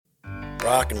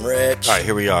Rock and Rich. All right,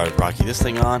 here we are. Rocky, this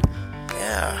thing on?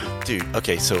 Yeah. Dude,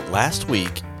 okay, so last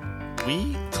week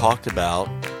we talked about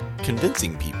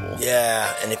convincing people.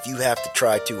 Yeah, and if you have to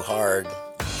try too hard,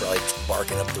 you're probably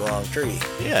barking up the wrong tree.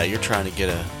 Yeah, you're trying to get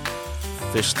a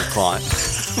fish to climb.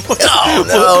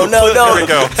 No, There we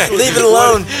go. leave it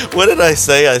alone. What did I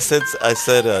say? I said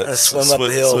swim up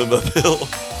the hill. Swim uphill.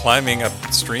 Climbing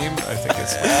upstream, I think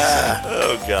it's.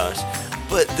 Oh gosh.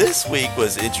 But this week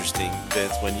was interesting,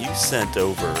 Vince, when you sent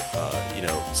over,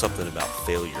 something about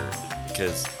failure,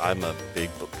 because I'm a big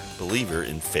believer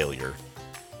in failure.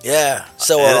 Yeah,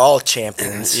 so are all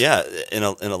champions. Yeah, in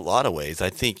a lot of ways, I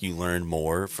think you learn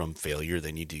more from failure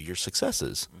than you do your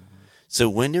successes. Mm-hmm. So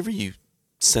whenever you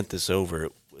sent this over,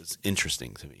 it was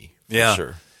interesting to me. For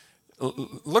sure.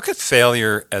 Look at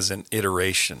failure as an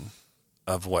iteration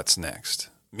of what's next.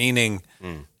 Meaning,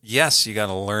 yes, you got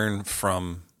to learn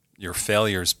from your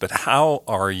failures, but how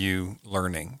are you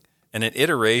learning? And an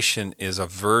iteration is a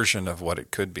version of what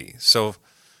it could be. So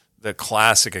the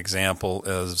classic example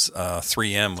is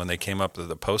 3M when they came up with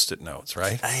the Post-it notes,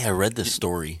 right? I read this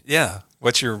story. Yeah.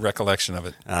 What's your recollection of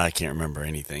it? I can't remember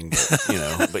anything,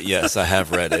 but, but yes, I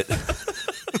have read it.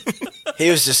 He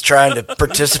was just trying to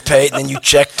participate, and then you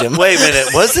checked him. Wait a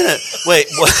minute, wasn't it? Wait,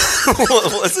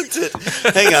 wasn't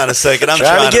it? Hang on a second. I'm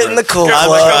trying to get in the cool club.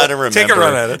 I'm trying to remember. Take a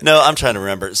run at it. No, I'm trying to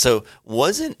remember. So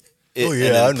wasn't it I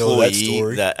an know that employee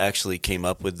story. that actually came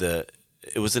up with it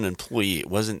was an employee. It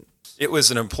wasn't. It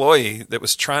was an employee that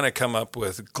was trying to come up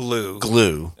with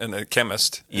glue. And a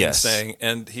chemist. Yes.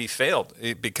 And he failed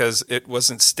because it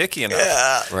wasn't sticky enough.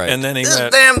 Yeah. Right. And then he This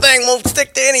went, damn thing won't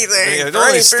stick to anything. it for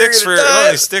only any sticks period of it time.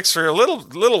 only sticks for a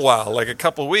little while, like a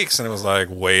couple weeks. And it was like,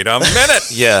 wait a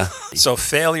minute. Yeah. So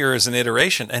failure is an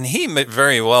iteration. And he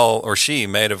very well, or she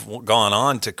may have gone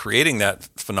on to creating that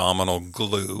phenomenal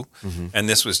glue. Mm-hmm. And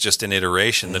this was just an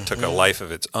iteration that took a life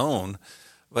of its own.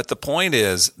 But the point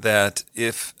is that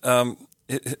if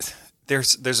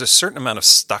there's a certain amount of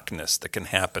stuckness that can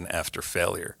happen after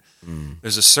failure.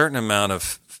 There's a certain amount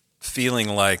of feeling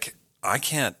like I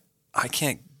can't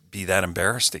be that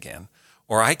embarrassed again,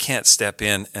 or I can't step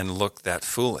in and look that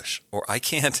foolish, or I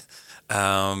can't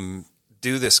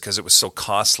do this because it was so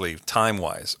costly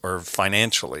time-wise or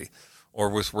financially or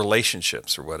with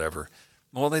relationships or whatever.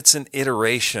 Well, it's an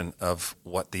iteration of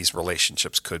what these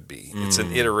relationships could be. It's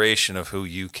an iteration of who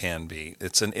you can be.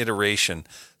 It's an iteration.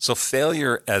 So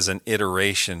failure as an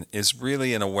iteration is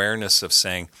really an awareness of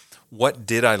saying, what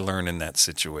did I learn in that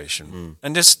situation?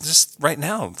 And just right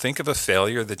now, think of a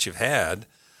failure that you've had.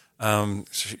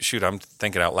 Shoot, I'm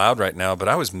thinking out loud right now, but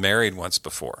I was married once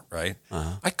before, right?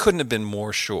 Uh-huh. I couldn't have been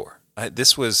more sure.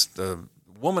 This was the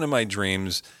woman of my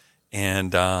dreams.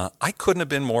 And I couldn't have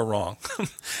been more wrong.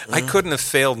 I couldn't have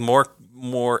failed more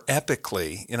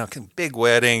epically. Big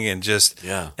wedding and just.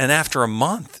 Yeah. And after a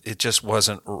month, it just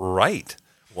wasn't right.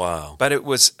 Wow. But it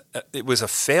was a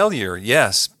failure,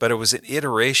 yes. But it was an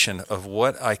iteration of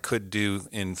what I could do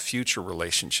in future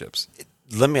relationships.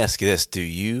 Let me ask you this: do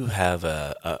you have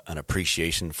an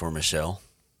appreciation for Michelle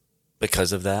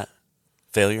because of that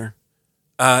failure?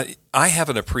 I have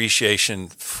an appreciation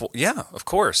for. Yeah, of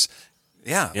course.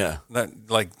 Yeah.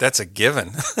 That's a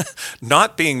given.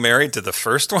 Not being married to the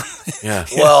first one. Yeah.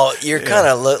 Well, you're kind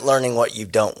of learning what you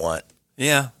don't want.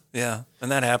 Yeah.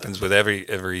 And that happens with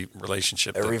every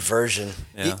relationship. Every version.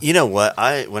 Yeah. You know what?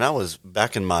 When I was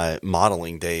back in my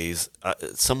modeling days,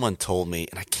 someone told me,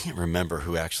 and I can't remember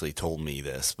who actually told me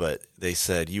this, but they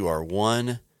said, you are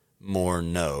one more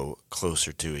no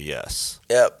closer to a yes.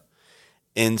 Yep.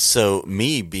 And so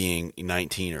me being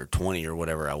 19 or 20 or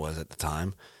whatever I was at the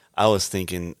time, I was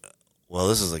thinking, well,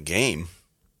 this is a game.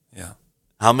 Yeah.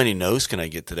 How many no's can I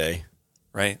get today?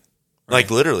 Right. Like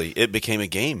literally, it became a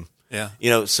game. Yeah.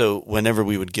 So whenever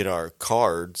we would get our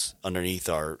cards underneath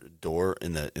our door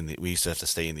we used to have to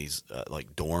stay in these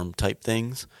like dorm type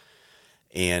things,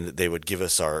 and they would give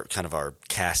us our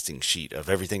casting sheet of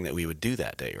everything that we would do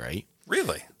that day, right?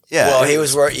 Really? Yeah.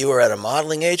 Well, you were at a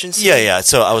modeling agency? Yeah.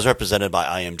 So I was represented by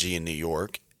IMG in New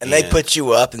York. And they put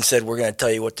you up and said, we're going to tell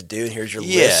you what to do, and here's your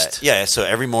list. Yeah, so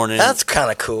every morning. That's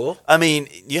kind of cool. I mean,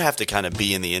 you have to kind of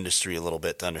be in the industry a little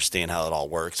bit to understand how it all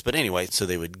works. But anyway, so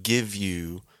they would give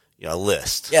you a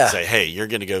list. Yeah. Say, hey, you're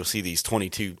going to go see these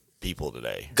 22 people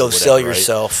today. Go sell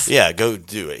yourself. Right? Yeah, go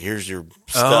do it. Here's your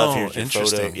stuff. Here's your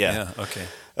interesting. photo. Yeah. Okay.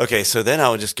 Okay, so then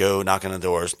I would just go knock on the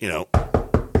doors, Yeah.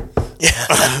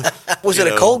 Was it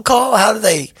a cold call? How did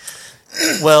they...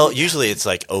 Well, usually it's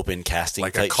like open casting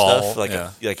like type a call, stuff,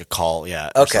 like a call, yeah.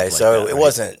 Okay, so like that, it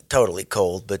wasn't totally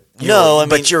cold, but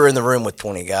but you're in the room with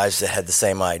 20 guys that had the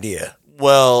same idea.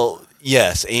 Well,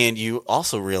 Yes, and you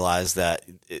also realize that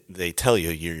they tell you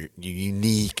you're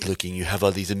unique looking. You have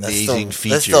all these amazing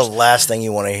features. That's the last thing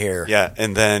you want to hear. Yeah,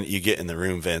 and then you get in the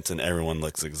room, Vince, and everyone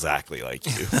looks exactly like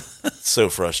you. So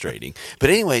frustrating. But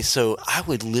anyway, so I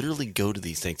would literally go to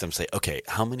these things and say, okay,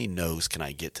 how many no's can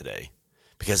I get today?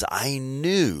 Because I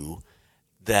knew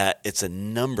that it's a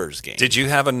numbers game. Did you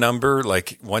have a number?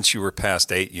 Like once you were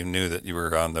past 8, you knew that you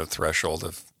were on the threshold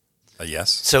of a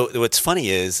yes? So what's funny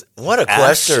is... What a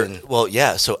question. Well,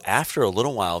 yeah. So after a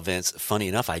little while, Vince, funny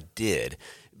enough, I did.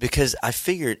 Because I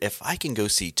figured if I can go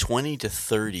see 20 to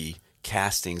 30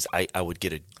 castings, I would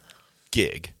get a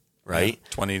gig, right? Yeah,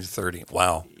 20 to 30.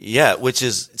 Wow. Yeah, which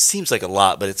it seems like a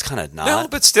lot, but it's kind of not. No,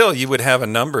 but still, you would have a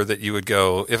number that you would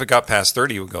go, if it got past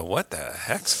 30, you would go, what the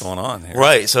heck's going on here?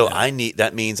 Right. So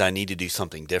that means I need to do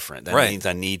something different. That Right. means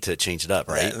I need to change it up,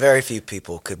 right? Yeah, very few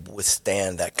people could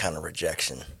withstand that kind of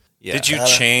rejection. Yeah. Did you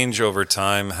change over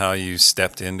time how you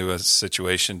stepped into a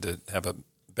situation to have a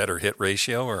better hit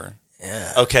ratio? Or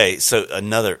Yeah. Okay, so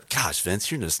gosh, Vince,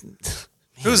 you're just...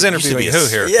 who's you used to be interviewing who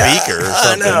here? Yeah, Speaker or I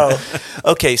something. know.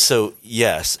 Okay, so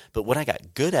yes, but what I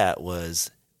got good at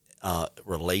was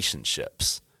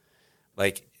relationships.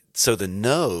 Like, so the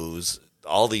no's,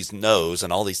 all these no's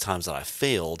and all these times that I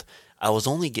failed, I was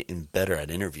only getting better at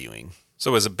interviewing.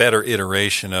 So it was a better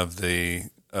iteration of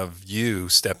you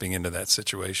stepping into that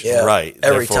situation. Yeah. Right.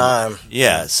 Every Therefore- time.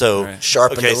 Yeah, so... Right.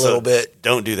 Sharpened a little bit.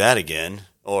 Don't do that again,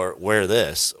 or wear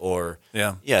this, or...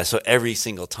 Yeah. Yeah, so every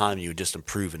single time you would just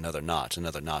improve another notch,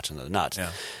 another notch, another notch.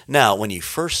 Yeah. Now, when you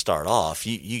first start off,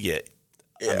 you get...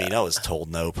 I Yeah. mean, I was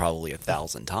told no probably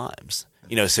 1,000 times.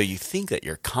 So you think that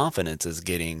your confidence is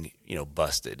getting,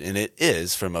 busted. And it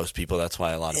is for most people. That's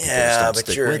why a lot of people just Yeah, don't but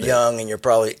stick you're with it. young and you're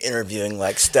probably interviewing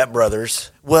like stepbrothers.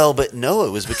 Well, but no, it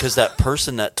was because that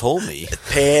person that told me...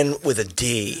 Pan with a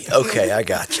D. Okay, I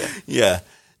got you. Yeah.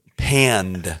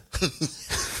 Panned.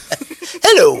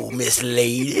 Hello, Miss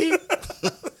Lady.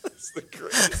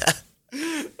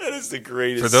 That is the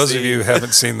greatest For those of you who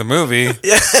haven't seen the movie,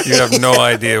 you have no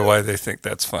idea why they think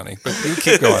that's funny. But you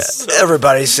keep going.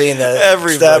 Everybody's seen that.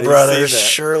 Everybody's Step Brothers, seen that.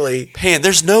 surely. Pan.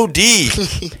 There's no D.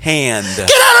 Hand. Get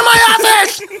out of my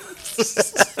office!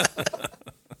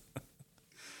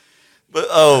 But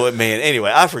oh man.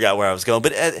 Anyway, I forgot where I was going.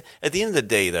 But at the end of the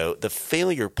day, though, the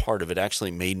failure part of it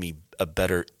actually made me a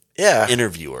better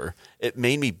interviewer. It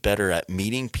made me better at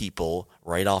meeting people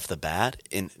right off the bat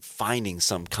and finding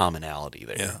some commonality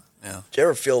there. Yeah, yeah. Did you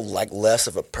ever feel like less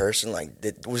of a person? Like,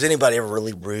 was anybody ever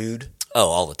really rude? Oh,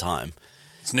 all the time.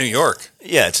 It's New York.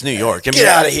 Yeah, it's New York. Get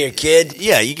out of here, kid.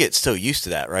 Yeah, you get so used to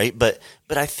that, right? But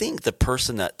I think the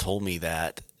person that told me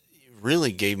that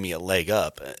really gave me a leg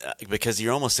up because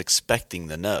you're almost expecting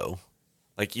the no.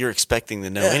 Like, you're expecting the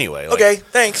no anyway. Like, Okay,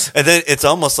 thanks. and then it's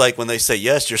almost like when they say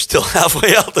yes, you're still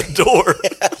halfway out the door.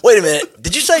 Wait a minute.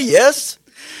 Did you say yes?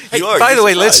 You are. By You're the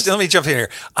way, surprised. let me jump in here.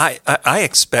 I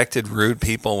expected rude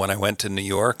people when I went to New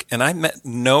York, and I met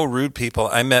no rude people.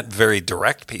 I met very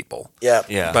direct people. Yeah.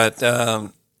 Yeah. But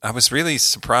I was really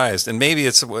surprised, and maybe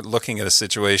it's looking at a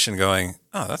situation going,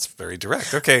 "Oh, that's very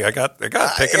direct." Okay, I got picking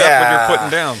up what you're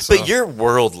putting down. So. But you're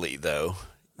worldly, though.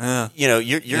 You're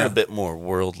Yeah. a bit more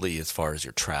worldly as far as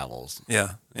your travels.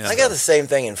 yeah. I got the same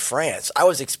thing in France. I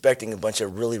was expecting a bunch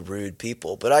of really rude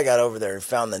people, but I got over there and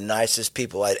found the nicest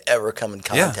people I'd ever come in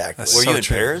contact that's with. Were so you in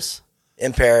true. Paris?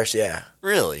 In Paris, yeah.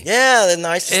 Really? Yeah, the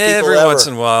nicest people Every ever. once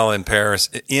in a while in Paris,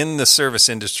 in the service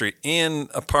industry, in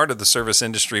a part of the service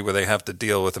industry where they have to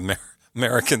deal with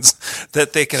Americans,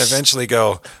 that they can eventually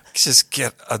go, just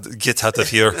get out of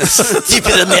here.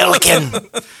 Stupid American.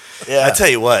 Yeah. I tell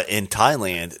you what, in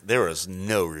Thailand, there was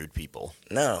no rude people.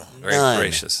 No. Very None.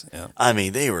 gracious. Yeah. I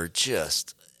mean, they were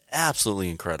just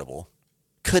absolutely incredible.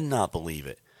 Could not believe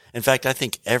it. In fact, I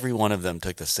think every one of them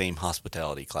took the same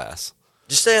hospitality class.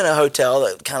 Just stay in a hotel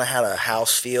that kind of had a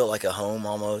house feel, like a home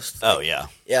almost. Oh, yeah.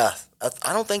 Yeah.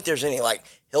 I don't think there's any, like,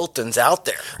 Hiltons out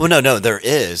there. Well, no, there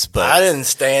is, but I didn't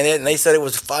stay in it, and they said it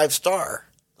was 5-star.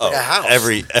 Like a house.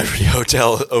 every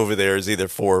hotel over there is either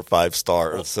 4 or 5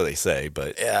 stars, so they say.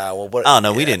 But Yeah, well, what? I don't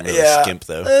know. We didn't really skimp,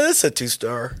 though. It's a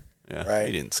 2-star. Yeah, Right.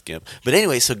 we didn't skimp. But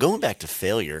anyway, so going back to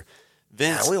failure,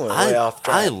 Vince, Yeah, we went way off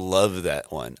track. I love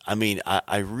that one. I mean,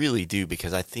 I really do,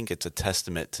 because I think it's a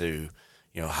testament to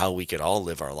how we could all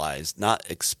live our lives, not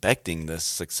expecting this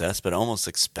success, but almost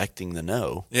expecting the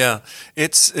no. Yeah.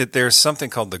 There's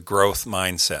something called the growth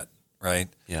mindset, right?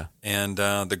 Yeah. And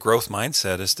the growth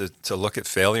mindset is to look at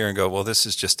failure and go, well, this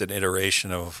is just an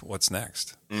iteration of what's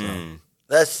next.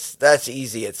 That's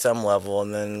easy at some level,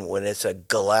 and then when it's a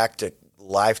galactic,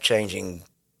 life-changing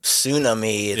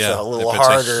tsunami, it's a little if it's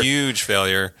harder. a huge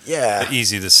failure, Yeah.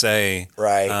 easy to say.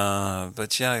 Right.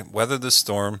 But yeah, weather the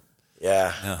storm.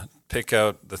 Yeah. Yeah. Pick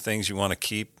out the things you want to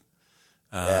keep.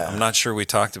 Yeah. I'm not sure we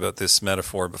talked about this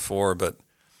metaphor before, but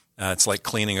it's like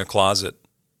cleaning a closet.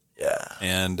 Yeah.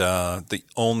 And the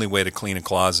only way to clean a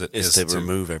closet is to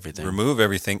remove everything. Remove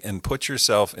everything and put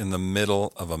yourself in the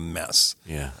middle of a mess.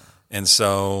 Yeah. And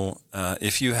so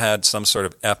if you had some sort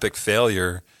of epic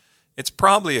failure, it's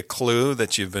probably a clue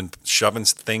that you've been shoving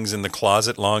things in the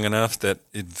closet long enough that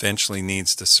it eventually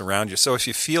needs to surround you. So if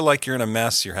you feel like you're in a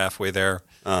mess, you're halfway there.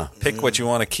 Pick what you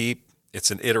want to keep.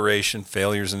 It's an iteration.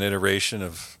 Failure's an iteration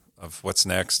of what's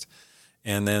next.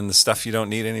 And then the stuff you don't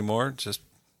need anymore, just,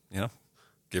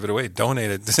 give it away.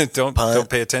 Donate it. Don't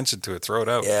pay attention to it. Throw it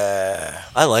out. Yeah.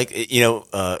 I like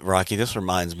it. Rocky, this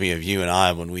reminds me of you and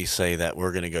I when we say that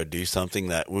we're going to go do something,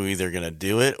 that we're either going to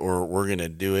do it or we're going to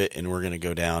do it and we're going to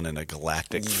go down in a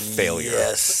galactic failure.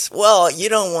 Yes. Well, you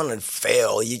don't want to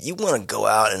fail. You want to go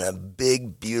out in a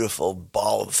big, beautiful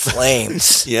ball of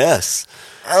flames. Yes.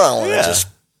 I don't want to just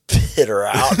pitter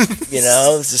out,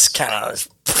 It's just kind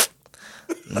of,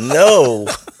 no.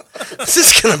 This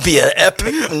is going to be an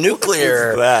epic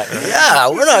nuclear. Yeah,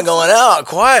 we're not going out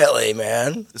quietly,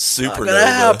 man. Supernova. Not going to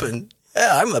happen.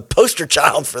 Yeah, I'm a poster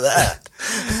child for that.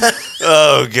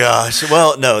 Oh gosh.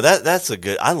 Well, no, that's a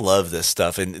good. I love this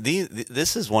stuff, and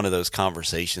this is one of those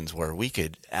conversations where we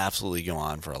could absolutely go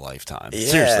on for a lifetime. Yeah,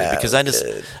 seriously, because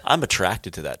I'm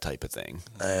attracted to that type of thing.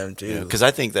 I am too. Because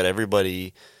I think that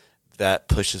everybody that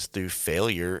pushes through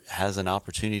failure has an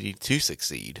opportunity to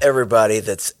succeed. Everybody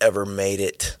that's ever made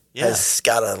it has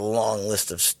got a long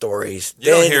list of stories.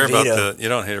 You don't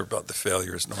hear about the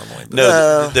failures normally. But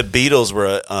No, the Beatles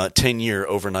were a 10-year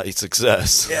overnight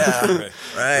success. Yeah,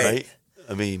 right.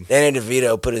 I mean, Danny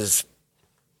DeVito put his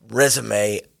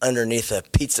resume underneath a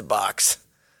pizza box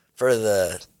for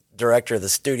the director of the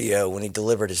studio when he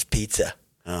delivered his pizza.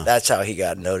 That's how he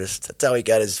got noticed. That's how he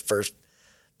got his first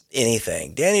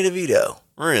anything. Danny DeVito.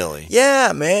 really?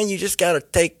 Yeah, man. You just got to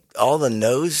take all the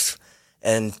no's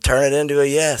and turn it into a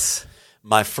yes.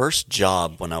 My first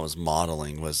job when I was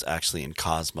modeling was actually in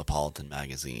Cosmopolitan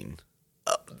magazine.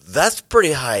 That's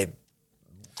pretty high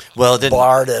Well, it didn't.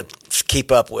 bar to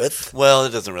keep up with. Well,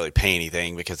 it doesn't really pay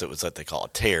anything because it was what they call a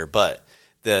tear. But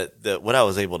what I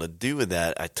was able to do with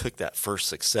that, I took that first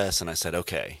success and I said,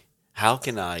 okay, how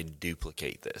can I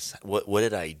duplicate this? What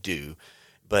did I do?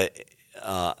 But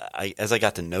as I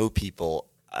got to know people,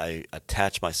 I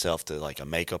attach myself to like a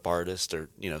makeup artist or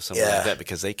something like that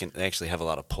because they actually have a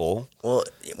lot of pull. Well,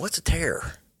 what's a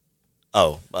tear?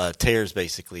 Oh, tear is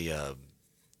basically you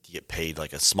get paid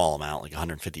like a small amount, like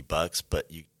 $150, but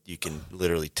you can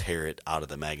literally tear it out of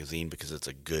the magazine because it's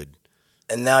a good.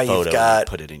 And now photo you've got and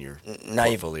put it in your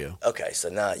portfolio. Okay, so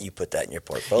now you put that in your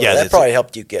portfolio. Yeah, that probably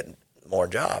helped you get more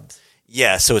jobs.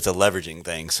 Yeah, so it's a leveraging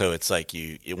thing. So it's like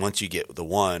once you get the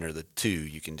one or the two,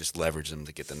 you can just leverage them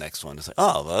to get the next one. It's like,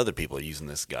 oh, the other people are using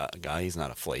this guy. He's not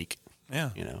a flake. yeah,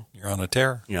 You're on a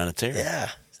tear. on a tear. Yeah.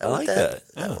 I like that.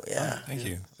 Oh, yeah. Thank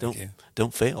you.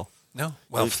 Don't fail. No,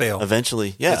 well, fail.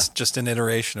 Eventually, yeah. It's just an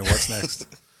iteration of what's next.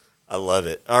 I love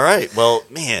it. All right. Well,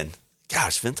 man,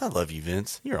 gosh, Vince, I love you,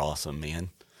 Vince. You're awesome, man.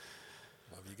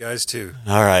 Love you guys too.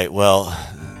 All right. Well,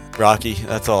 Rocky,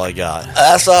 that's all I got.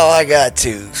 That's all I got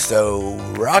too. So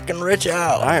rock and rich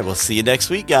out. All right. We'll see you next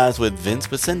week, guys, with Vince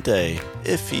Vicente,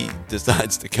 if he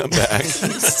decides to come back.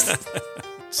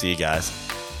 See you guys.